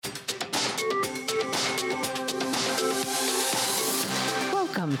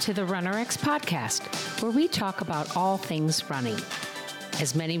to the RunnerX podcast, where we talk about all things running.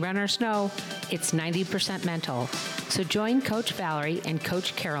 As many runners know, it's 90% mental. So join Coach Valerie and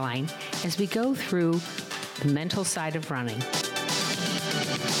Coach Caroline as we go through the mental side of running.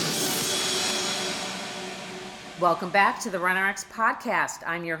 Welcome back to the RunnerX podcast.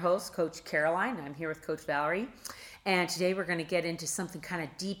 I'm your host, Coach Caroline. I'm here with Coach Valerie. And today we're going to get into something kind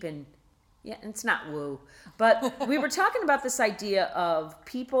of deep and it's not woo, but we were talking about this idea of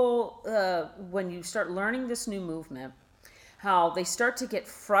people, when you start learning this new movement, how they start to get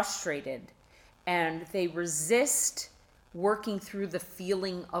frustrated and they resist working through the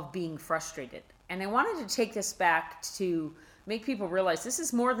feeling of being frustrated. And I wanted to take this back to make people realize this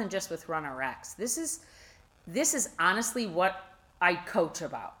is more than just with RunnerX. This is honestly what I coach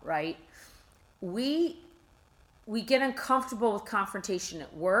about, right? We get uncomfortable with confrontation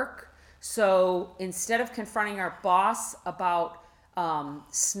at work. So instead of confronting our boss about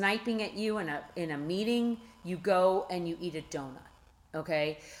sniping at you in a meeting, you go and you eat a donut,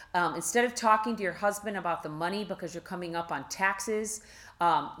 okay? Instead of talking to your husband about the money because you're coming up on taxes,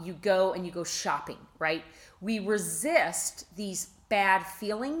 you go and you go shopping, right? We resist these bad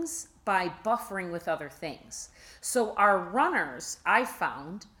feelings by buffering with other things. So our runners, I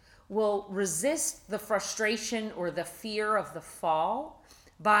found, will resist the frustration or the fear of the fall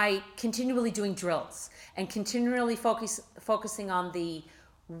by continually doing drills and continually focusing on the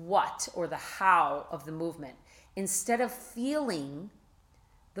what or the how of the movement instead of feeling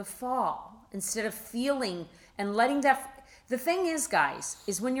the fall, instead of feeling and letting that. The thing is, guys,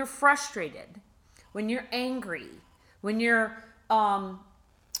 is when you're frustrated, when you're angry, when you're,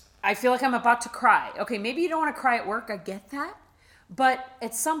 I feel like I'm about to cry. Okay, maybe you don't want to cry at work, I get that. But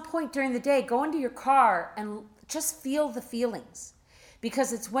at some point during the day, go into your car and just feel the feelings.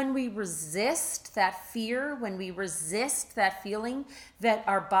 Because it's when we resist that fear, when we resist that feeling, that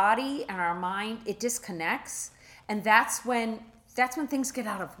our body and our mind, it disconnects. And that's when things get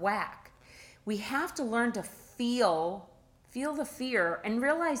out of whack. We have to learn to feel the fear and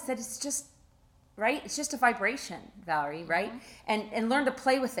realize that it's just, right? It's just a vibration, Valerie, right? Mm-hmm. And learn to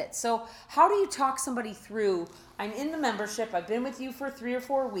play with it. So how do you talk somebody through, I'm in the membership, I've been with you for 3 or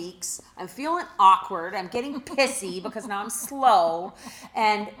 4 weeks, I'm feeling awkward, I'm getting pissy because now I'm slow,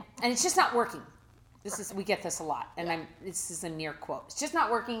 and it's just not working. We get this a lot, and this is a near quote. It's just not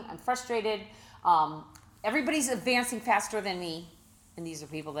working, I'm frustrated, everybody's advancing faster than me, and these are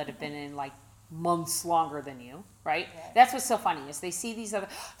people that have been in like months longer than you, right? That's what's so funny is they see these other,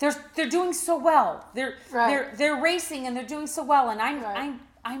 they're doing so well. They're racing and they're doing so well, and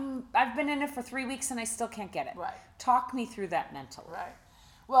I've been in it for 3 weeks and I still can't get it. Right. Talk me through that mentally. Right.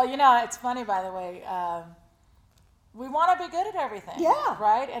 Well, it's funny, by the way. We want to be good at everything. Yeah.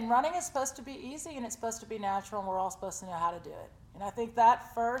 Right. And running is supposed to be easy and it's supposed to be natural, and we're all supposed to know how to do it. And I think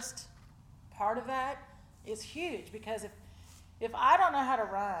that first part of that is huge, because if I don't know how to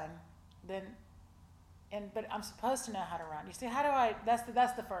run, then but I'm supposed to know how to run. You see, how do I? That's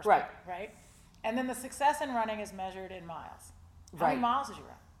the first right. part, right? And then the success in running is measured in miles. How right. many miles did you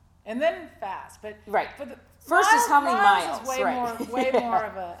run? And then fast, but right. For the first is how many miles. Is way right. more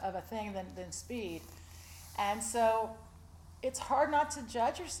of a thing than speed, and so it's hard not to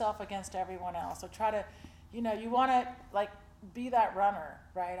judge yourself against everyone else or try to, you want to like be that runner,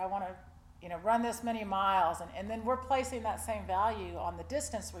 right? I want to, run this many miles, and then we're placing that same value on the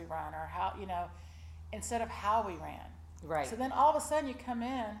distance we run or how, instead of how we ran. Right. So then all of a sudden you come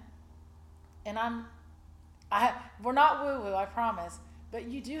in, and we're not woo-woo, I promise, but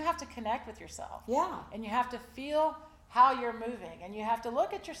you do have to connect with yourself. Yeah. And you have to feel how you're moving, and you have to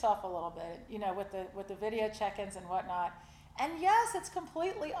look at yourself a little bit, with the video check-ins and whatnot. And yes, it's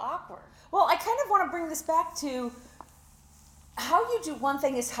completely awkward. Well, I kind of want to bring this back to how you do one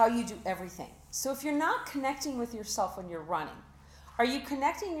thing is how you do everything. So if you're not connecting with yourself when you're running, are you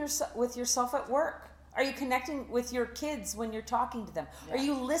connecting with yourself at work? Are you connecting with your kids when you're talking to them? Yeah. Are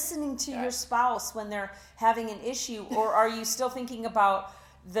you listening to your spouse when they're having an issue? Or are you still thinking about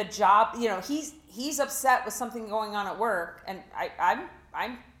the job? He's upset with something going on at work, and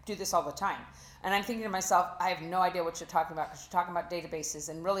I do this all the time. And I'm thinking to myself, I have no idea what you're talking about, because you're talking about databases.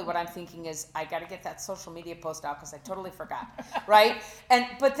 And really what I'm thinking is, I got to get that social media post out because I totally forgot, right?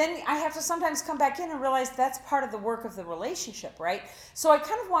 But then I have to sometimes come back in and realize that's part of the work of the relationship, right? So I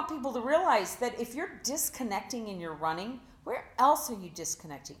kind of want people to realize that if you're disconnecting in your running, where else are you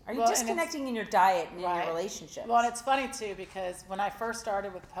disconnecting? Are you disconnecting in your diet and in your relationships? Well, and it's funny too, because when I first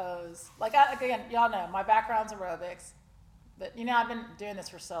started with Pose, again, y'all know, my background's aerobics. But, I've been doing this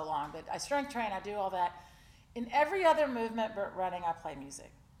for so long, but I strength train, I do all that. In every other movement but running, I play music.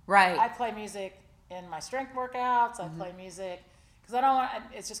 Right. I play music in my strength workouts. I play music because I don't want,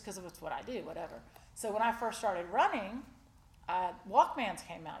 it's just because it's what I do, whatever. So when I first started running, Walkmans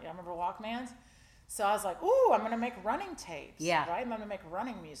came out. You remember Walkmans? So I was like, ooh, I'm going to make running tapes. Yeah. Right? I'm going to make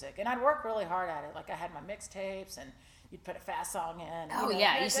running music. And I'd work really hard at it. Like I had my mixtapes and you'd put a fast song in. Oh, you know,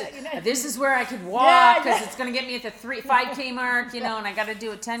 yeah. You said, this is where I could walk because it's going to get me at the 5K mark, and I got to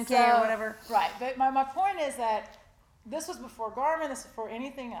do a 10K or whatever. Right. But my point is that this was before Garmin, this was before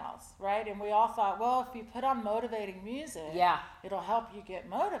anything else, right? And we all thought, well, if you put on motivating music, it'll help you get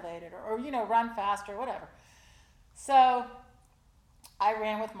motivated or run faster, whatever. So I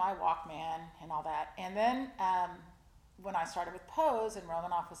ran with my Walkman and all that. And then when I started with Pose, and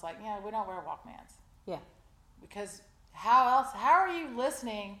Romanoff was like, we don't wear Walkmans. Yeah. Because how are you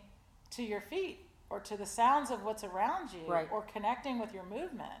listening to your feet or to the sounds of what's around you or connecting with your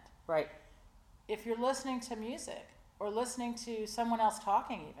movement? Right. If you're listening to music or listening to someone else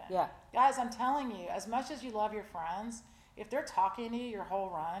talking even. Yeah. Guys, I'm telling you, as much as you love your friends, if they're talking to you your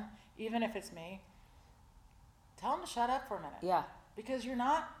whole run, even if it's me, tell them to shut up for a minute. Yeah. Because you're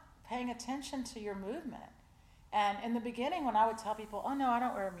not paying attention to your movement. And in the beginning, when I would tell people, oh, no, I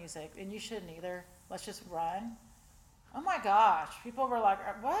don't wear music, and you shouldn't either, let's just run. Oh, my gosh. People were like,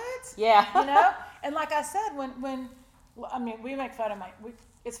 what? Yeah. And like I said, we make fun of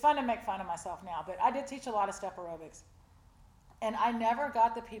it's fun to make fun of myself now, but I did teach a lot of step aerobics. And I never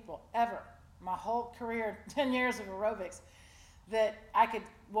got the people, ever, my whole career, 10 years of aerobics, that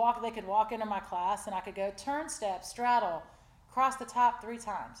they could walk into my class and I could go turn, step, straddle, cross the top 3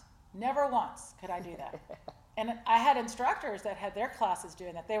 times. Never once could I do that. And I had instructors that had their classes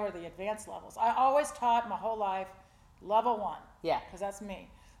doing that. They were the advanced levels. I always taught my whole life level 1. Yeah. Because that's me.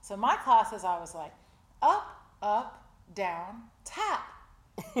 So my classes, I was like, up, down, tap.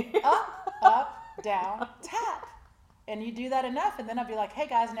 Up, down, tap. And you do that enough, and then I'd be like, hey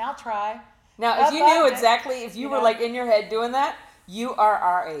guys, now try. Now, if you knew exactly, if you were like in your head doing that, you are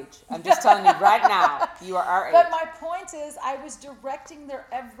our age. I'm just telling you right now, you are our age. But my point is, I was directing their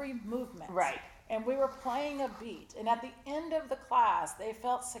every movement. Right. And we were playing a beat. And at the end of the class, they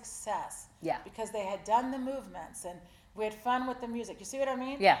felt success. Yeah. Because they had done the movements and we had fun with the music. You see what I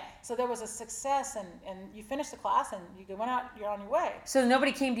mean? Yeah. So there was a success, and you finished the class and you went out, you're on your way. So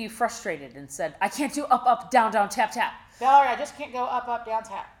nobody came to you frustrated and said, I can't do up, down, tap, tap. Valerie, I just can't go up, down,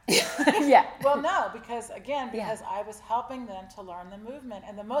 tap. Yeah. Well, no, because I was helping them to learn the movement.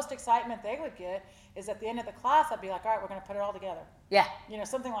 And the most excitement they would get is at the end of the class, I'd be like, all right, we're going to put it all together. Yeah.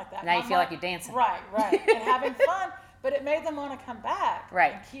 Something like that. Now you feel like you're dancing. Right. And having fun, but it made them want to come back.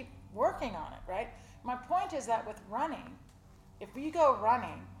 Right. And keep working on it, right? My point is that with running, if you go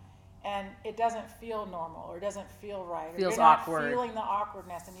running and it doesn't feel normal or doesn't feel right, feels or you're not awkward. feeling the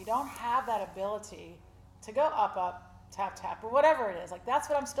awkwardness and you don't have that ability to go up, tap, tap, or whatever it is, like that's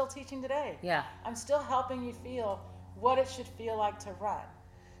what I'm still teaching today. Yeah. I'm still helping you feel what it should feel like to run.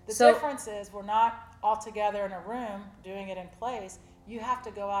 The So- difference is we're not all together in a room doing it in place. You have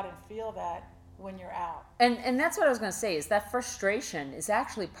to go out and feel that when you're out. And that's what I was going to say, is that frustration is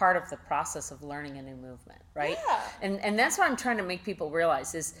actually part of the process of learning a new movement, right? Yeah. And that's what I'm trying to make people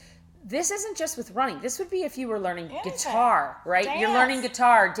realize is this isn't just with running. This would be if you were learning Anything. guitar, right? Dance. You're learning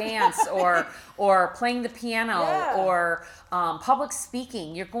guitar, dance, or playing the piano, or public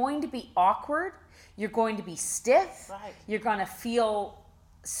speaking. You're going to be awkward. You're going to be stiff. Right. You're going to feel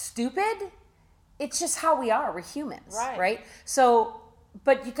stupid. It's just how we are. We're humans, right? So,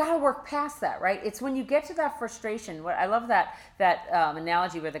 but you got to work past that, right? It's when you get to that frustration. I love that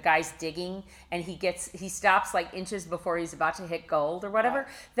analogy where the guy's digging and he stops like inches before he's about to hit gold or whatever. Right.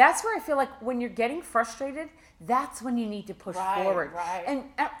 That's where I feel like when you're getting frustrated, that's when you need to push forward. Right. And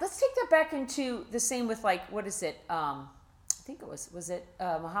let's take that back into the same with like, what is it? I think it was it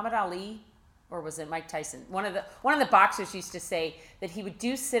Muhammad Ali? Or was it Mike Tyson? One of the boxers used to say that he would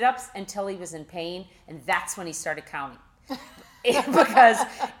do sit-ups until he was in pain, and that's when he started counting. Because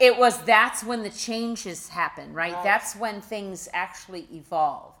that's when the changes happen, right? That's when things actually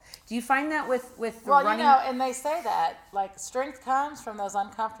evolve. Do you find that with running? And they say that like strength comes from those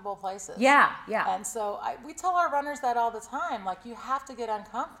uncomfortable places. Yeah. And so we tell our runners that all the time. Like you have to get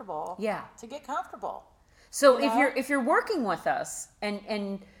uncomfortable. To get comfortable. So if you're working with us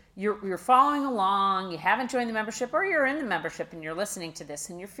and you're following along, you haven't joined the membership, or you're in the membership and you're listening to this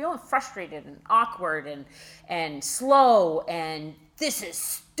and you're feeling frustrated and awkward and slow and this is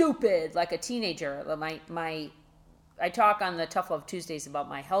stupid like a teenager. I talk on the Tough Love Tuesdays about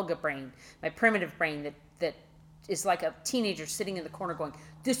my Helga brain, my primitive brain that is like a teenager sitting in the corner going,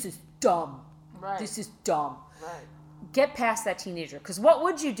 this is dumb. Right. This is dumb. Right. get past that teenager. Because what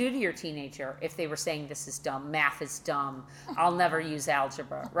would you do to your teenager if they were saying, this is dumb, math is dumb, I'll never use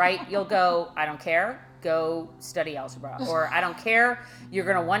algebra, right? You'll go, I don't care, go study algebra. Or I don't care, you're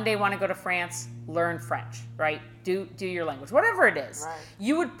going to one day want to go to France, learn French, right? Do your language, whatever it is. Right.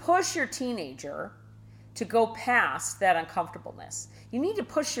 You would push your teenager to go past that uncomfortableness. You need to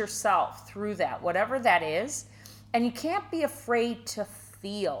push yourself through that, whatever that is. And you can't be afraid to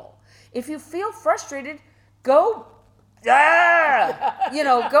feel. If you feel frustrated, go, go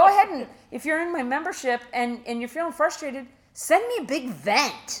ahead and, if you're in my membership and you're feeling frustrated, send me a big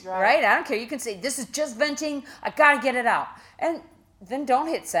vent, right? I don't care. You can say, this is just venting. I got to get it out. And then don't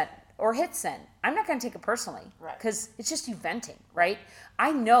hit send or hit send. I'm not going to take it personally because it's just you venting, right?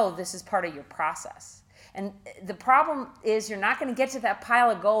 I know this is part of your process. And the problem is you're not going to get to that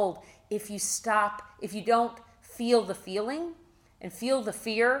pile of gold if you don't feel the feeling and feel the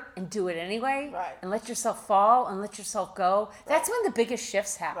fear and do it anyway and let yourself fall and let yourself go. That's when the biggest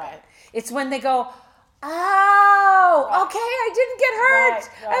shifts happen. It's when they go, oh, okay, I didn't get hurt.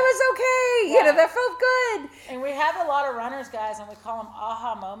 I was okay. That felt good. And we have a lot of runners, guys, and we call them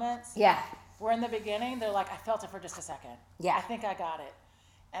aha moments. Yeah. Where in the beginning, they're like, I felt it for just a second. Yeah. I think I got it.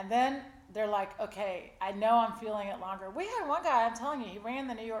 And then they're like, okay, I know I'm feeling it longer. We had one guy, I'm telling you, he ran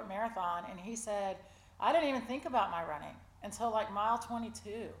the New York Marathon, and he said, I didn't even think about my running until like mile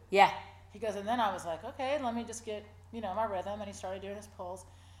 22. Yeah. He goes, and then I was like, okay, let me just get, my rhythm. And he started doing his pulls.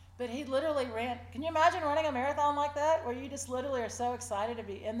 But he literally ran. Can you imagine running a marathon like that, where you just literally are so excited to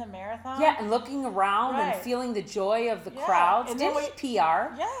be in the marathon? Yeah, and looking around and feeling the joy of the crowds. And did he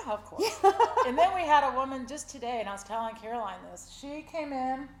PR? Yeah, of course. And then we had a woman just today, and I was telling Caroline this. She came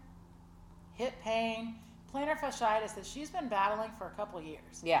in, hip pain, plantar fasciitis that she's been battling for a couple of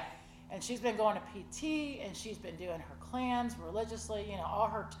years. Yeah. And she's been going to PT, and she's been doing her clams religiously, all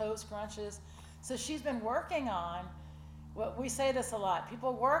her toe scrunches. So she's been working on, we say this a lot,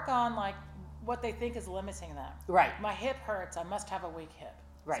 people work on like what they think is limiting them. Right. My hip hurts, I must have a weak hip.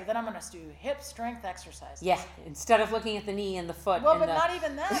 Right. So then I'm going to do hip strength exercises. Yeah, instead of looking at the knee and the foot. Well, but not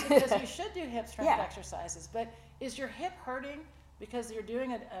even that, because you should do hip strength Yeah. exercises. But is your hip hurting because you're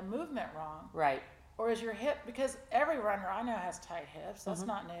doing a movement wrong? Right. Or is your hip, because every runner I know has tight hips, that's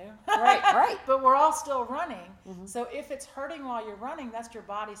not new. Right. But we're all still running. So if it's hurting while you're running, that's your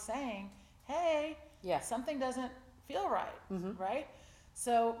body saying, hey, something doesn't feel right, right?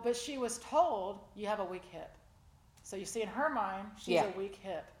 So, but she was told, you have a weak hip. So you see in her mind, she's a weak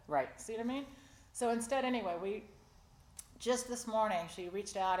hip. Right. See what I mean? So instead, anyway, just this morning, she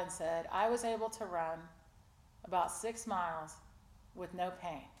reached out and said, I was able to run about 6 miles with no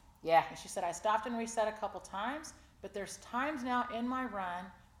pain. Yeah. And she said, I stopped and reset a couple times, but there's times now in my run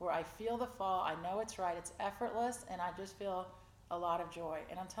where I feel the fall. I know it's right. It's effortless, and I just feel a lot of joy.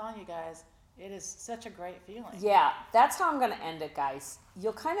 And I'm telling you guys, it is such a great feeling. Yeah, that's how I'm going to end it, guys.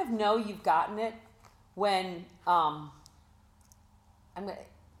 You'll kind of know you've gotten it when I'm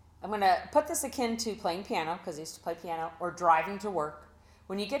going to put this akin to playing piano, because I used to play piano, or driving to work.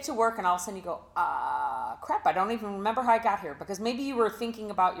 When you get to work and all of a sudden you go, crap, I don't even remember how I got here, because maybe you were thinking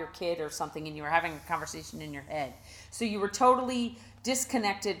about your kid or something and you were having a conversation in your head. So you were totally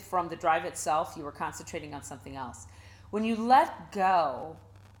disconnected from the drive itself. You were concentrating on something else. When you let go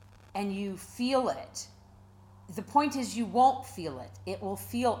and you feel it, the point is you won't feel it. It will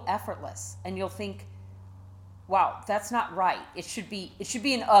feel effortless, and you'll think, wow, that's not right. It should be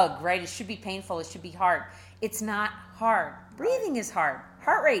an ugh, right? It should be painful. It should be hard. It's not hard. Breathing is hard.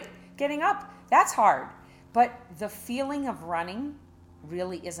 Heart rate, getting up, that's hard. But the feeling of running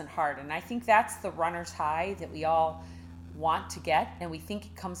really isn't hard. And I think that's the runner's high that we all want to get. And we think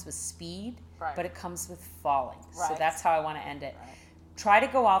it comes with speed, but it comes with falling. So that's how I want to end it. Try to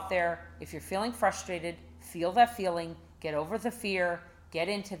go out there. If you're feeling frustrated, feel that feeling, get over the fear, get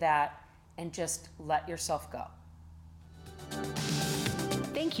into that, and just let yourself go.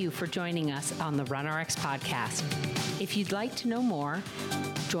 Thank you for joining us on the RunRx podcast. If you'd like to know more,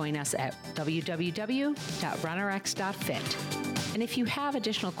 join us at www.runrx.fit. And if you have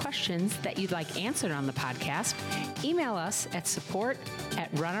additional questions that you'd like answered on the podcast, email us at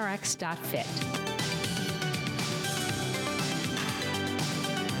support@runrx.fit.